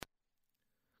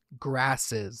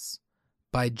Grasses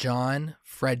by John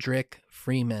Frederick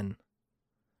Freeman.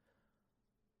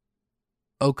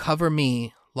 O cover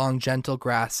me, long gentle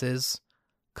grasses,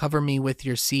 cover me with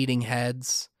your seeding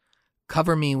heads,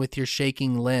 cover me with your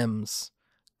shaking limbs,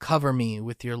 cover me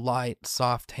with your light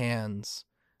soft hands,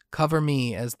 cover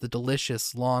me as the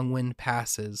delicious long wind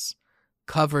passes,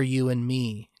 cover you and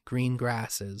me, green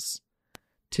grasses.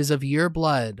 'Tis of your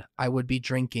blood I would be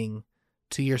drinking,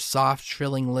 to your soft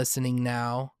shrilling listening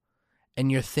now,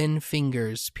 and your thin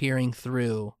fingers peering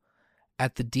through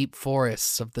at the deep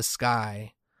forests of the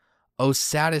sky. O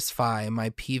satisfy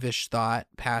my peevish thought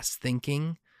past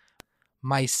thinking,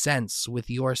 my sense with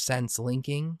your sense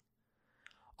linking.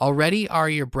 Already are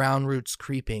your brown roots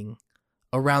creeping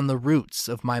around the roots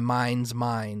of my mind's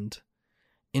mind,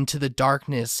 into the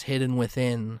darkness hidden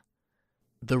within,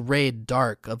 the red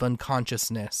dark of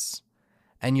unconsciousness,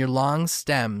 and your long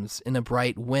stems in a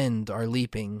bright wind are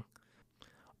leaping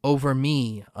over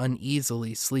me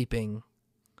uneasily sleeping.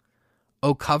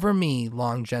 O cover me,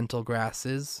 long gentle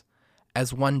grasses,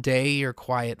 as one day your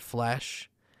quiet flesh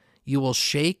you will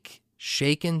shake,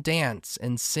 shake and dance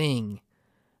and sing,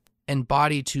 and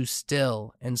body too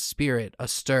still and spirit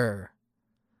astir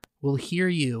will hear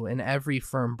you in every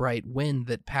firm bright wind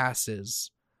that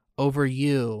passes over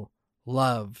you,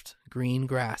 loved green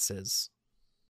grasses.